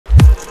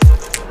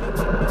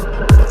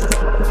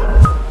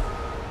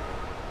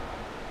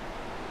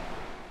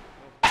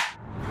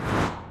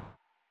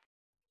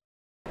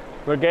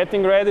We're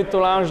getting ready to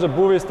launch the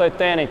BuWizz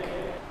Titanic.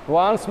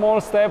 One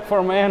small step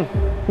for man.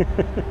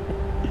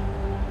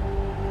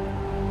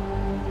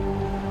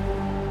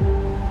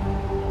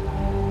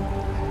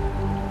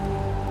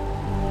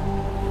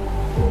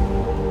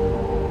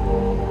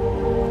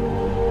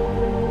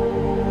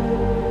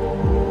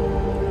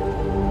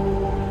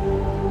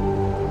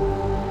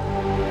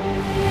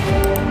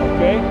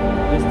 Okay,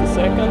 just a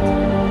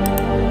second.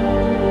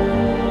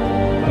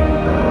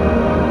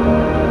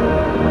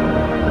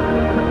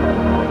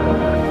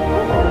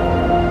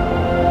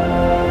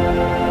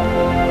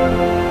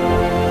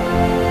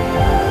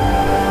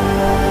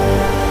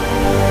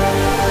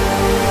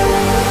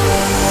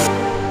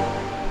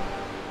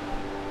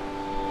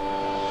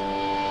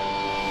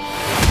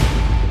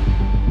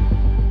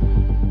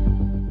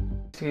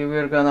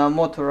 We're gonna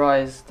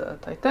motorize the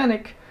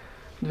Titanic.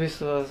 This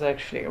was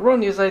actually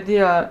Ronnie's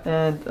idea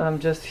and I'm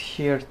just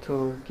here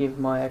to give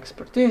my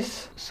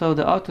expertise. So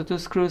the outer two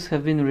screws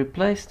have been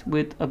replaced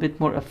with a bit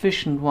more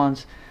efficient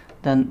ones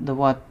than the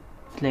what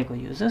LEGO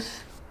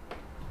uses.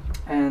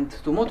 And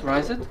to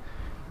motorize it,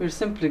 we're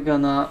simply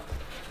gonna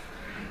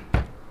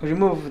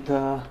remove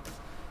the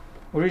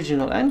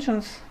original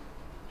engines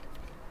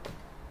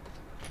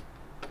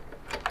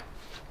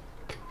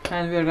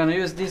and we're gonna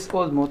use these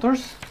old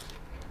motors.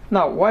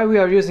 Now, why we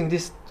are using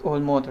these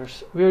old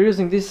motors? We are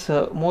using these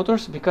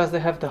motors because they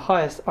have the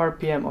highest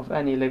RPM of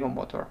any LEGO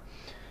motor.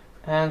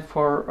 And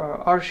for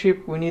our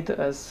ship, we need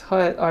as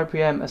high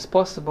RPM as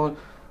possible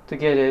to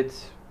get it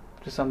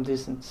to some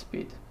decent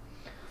speed.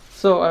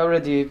 So I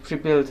already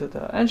pre-built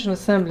the engine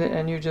assembly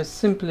and you just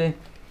simply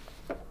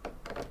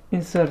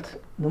insert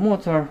the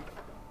motor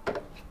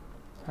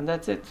and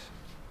that's it.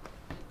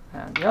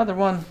 And the other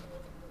one,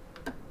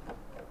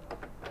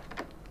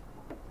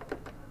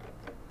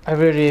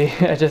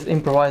 I just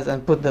improvised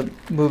and put the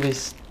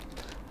BuWizz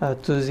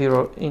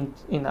 2.0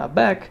 in a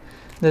bag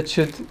that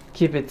should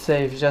keep it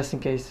safe just in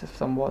case if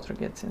some water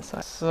gets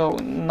inside. So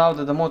now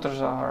that the motors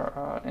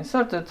are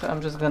inserted, I'm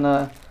just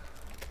gonna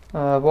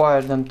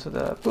wire them to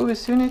the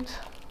BuWizz unit.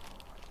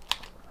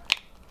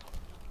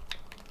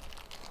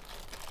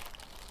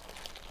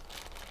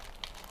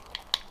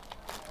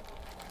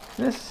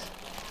 This.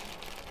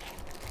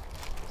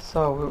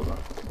 So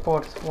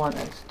port 1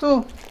 and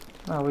 2.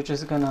 Now we're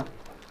just gonna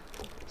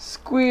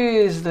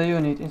squeeze the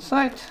unit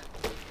inside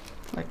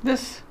like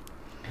this.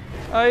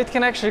 It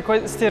can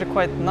actually steer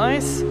quite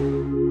nice.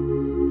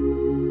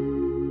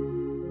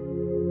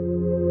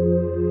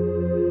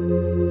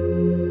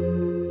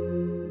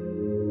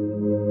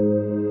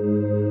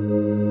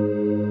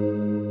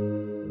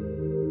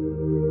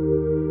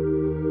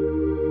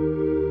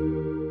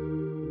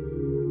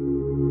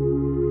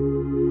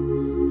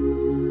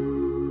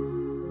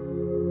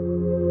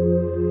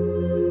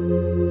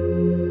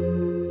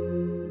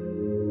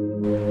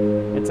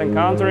 It's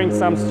encountering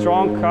some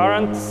strong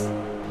currents.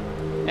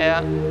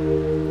 Yeah.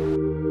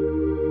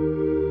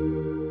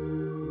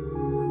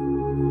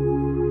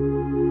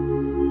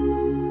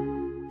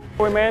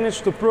 We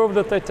managed to prove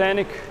the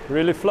Titanic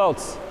really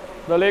floats.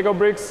 The LEGO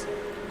bricks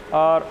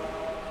are,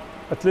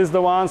 at least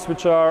the ones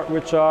which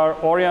are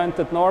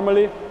oriented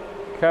normally,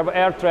 have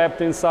air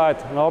trapped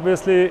inside. And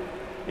obviously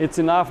it's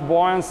enough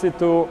buoyancy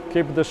to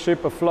keep the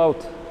ship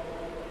afloat.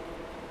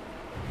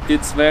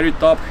 It's very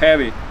top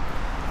heavy.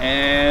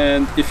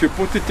 And if you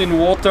put it in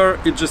water,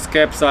 it just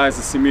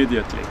capsizes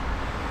immediately.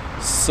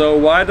 So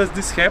why does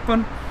this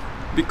happen?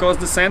 Because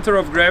the center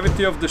of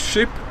gravity of the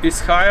ship is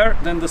higher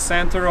than the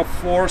center of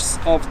force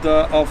of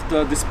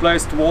the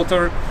displaced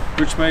water,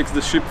 which makes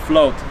the ship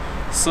float.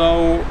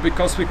 So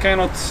because we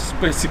cannot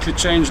basically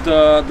change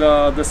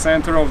the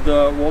center of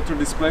the water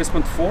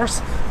displacement force,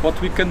 what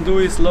we can do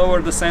is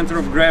lower the center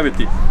of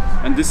gravity,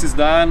 and this is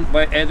done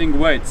by adding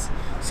weights.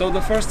 So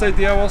the first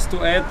idea was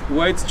to add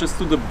weights just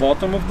to the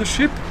bottom of the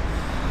ship,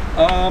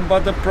 but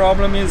the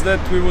problem is that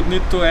we would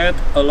need to add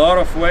a lot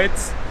of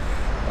weights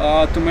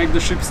to make the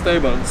ship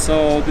stable.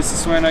 So this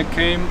is when I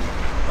came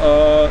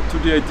to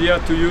the idea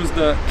to use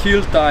the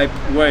keel type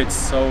weights,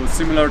 so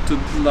similar to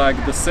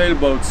like the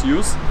sailboats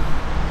use,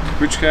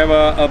 which have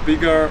a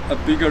bigger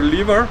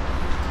lever,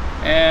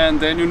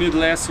 and then you need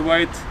less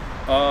weight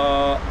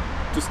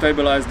to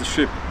stabilize the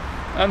ship.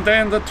 And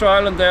then the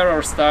trial and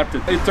error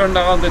started. It turned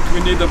out that we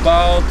need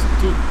about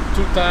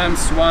 2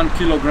 times 1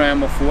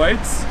 kilogram of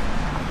weights,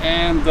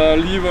 and the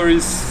lever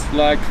is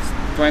like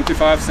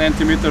 25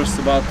 centimeters,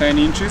 about 10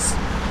 inches,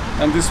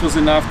 and this was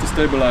enough to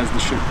stabilize the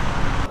ship.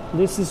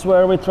 This is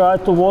where we try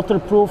to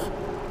waterproof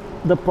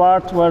the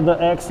part where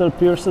the axle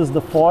pierces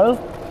the foil.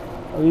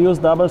 We use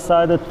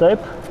double-sided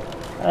tape,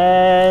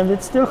 and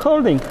it's still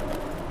holding.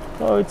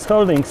 So it's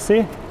holding,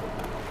 see?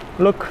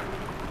 Look,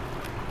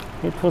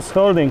 it was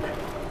holding.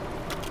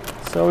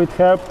 So it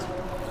helped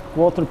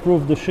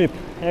waterproof the ship.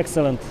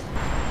 Excellent.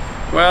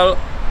 Well,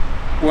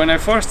 when I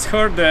first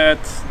heard that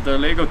the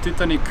LEGO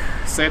Titanic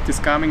set is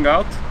coming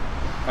out,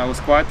 I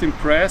was quite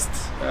impressed,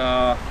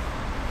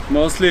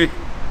 mostly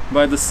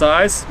by the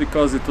size,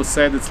 because it was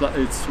said it's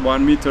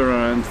 1 meter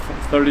and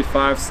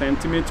 35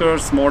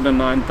 centimeters, more than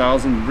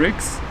 9,000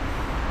 bricks.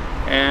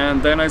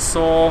 and then I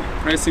saw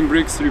Racing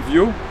Bricks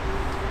review,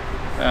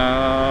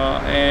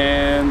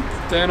 and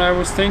then I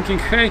was thinking,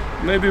 hey,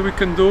 maybe we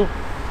can do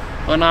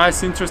a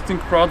nice interesting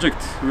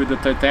project with the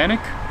Titanic.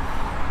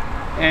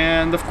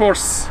 And of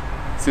course,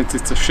 since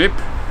it's a ship,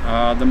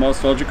 the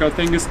most logical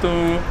thing is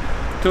to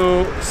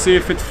see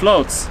if it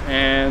floats.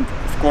 And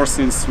of course,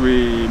 since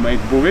we make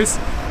BuWizz,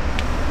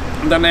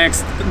 the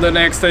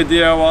next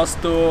idea was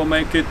to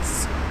make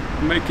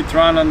it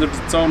run under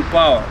its own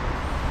power.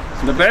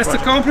 The best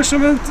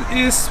accomplishment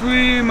is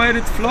we made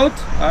it float.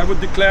 I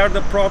would declare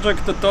the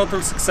project a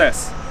total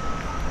success.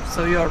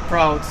 So you're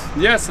proud?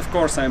 Yes, of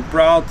course, I'm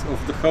proud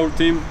of the whole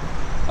team,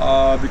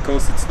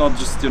 because it's not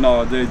just, you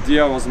know, the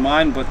idea was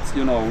mine, but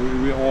you know,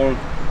 we all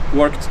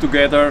worked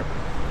together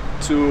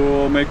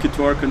to make it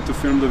work and to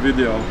film the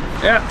video.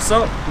 Yeah,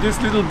 so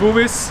this little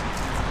BuWizz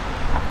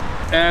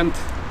and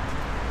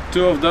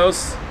two of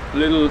those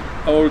little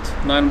old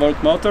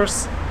 9-volt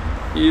motors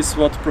is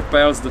what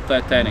propels the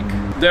Titanic.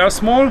 They are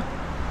small,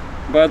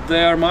 but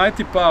they are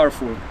mighty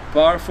powerful.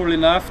 Powerful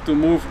enough to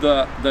move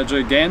the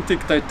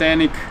gigantic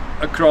Titanic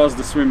across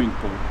the swimming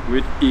pool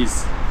with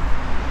ease.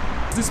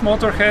 This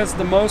motor has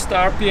the most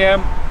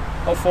RPM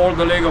of all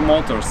the LEGO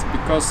motors,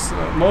 because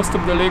most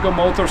of the LEGO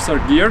motors are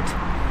geared,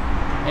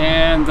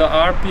 and the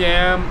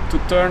RPM to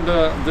turn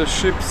the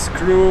ship's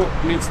screw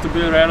needs to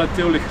be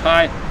relatively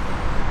high.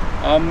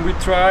 We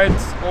tried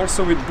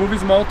also with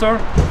BuWizz motor,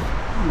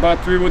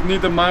 but we would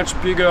need a much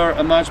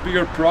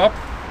bigger prop,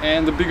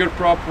 and the bigger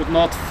prop would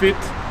not fit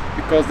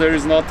because there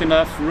is not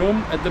enough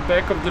room at the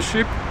back of the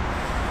ship.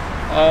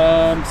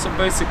 So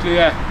basically,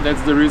 yeah,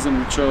 that's the reason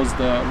we chose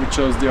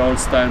the old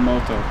style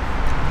motor.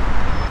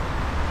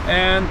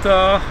 And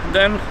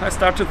then I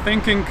started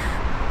thinking,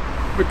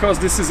 because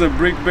this is a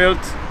brick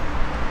built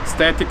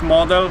static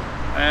model,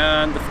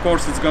 and of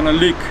course it's gonna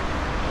leak.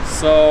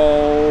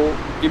 So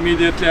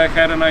immediately I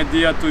had an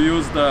idea to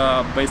use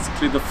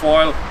basically the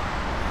foil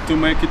to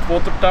make it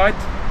watertight,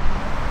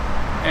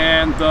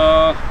 and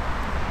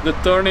the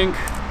turning.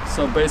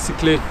 So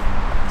basically,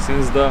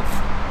 since the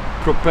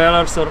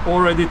propellers are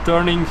already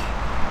turning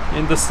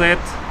in the set,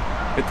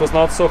 it was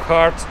not so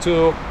hard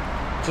to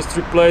just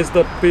replace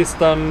the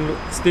piston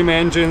steam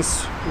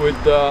engines with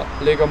the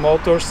LEGO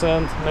motors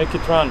and make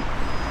it run.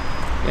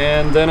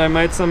 And then I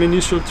made some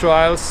initial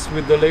trials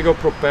with the LEGO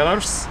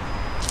propellers,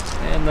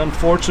 and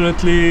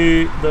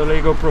unfortunately the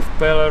LEGO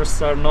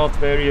propellers are not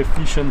very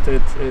efficient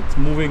at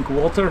moving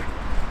water.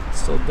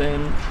 So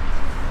then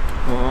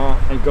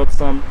I got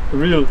some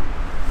real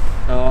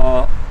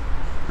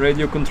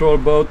radio control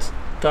boat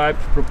type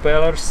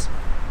propellers.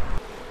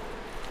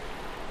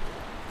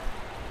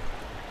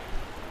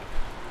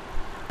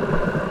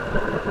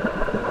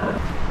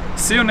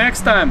 See you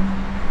next time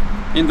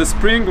in the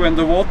spring, when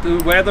the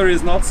weather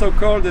is not so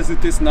cold as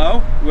it is now,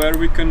 where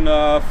we can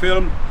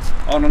film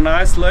on a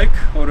nice lake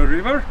or a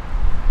river.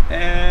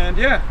 And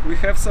yeah, we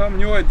have some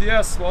new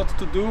ideas what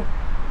to do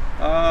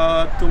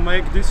to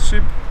make this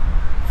ship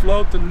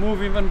float and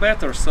move even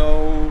better.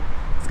 So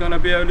it's gonna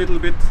be a little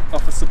bit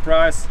of a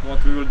surprise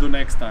what we will do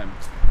next time.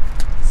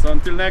 So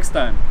until next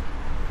time,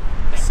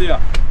 see ya!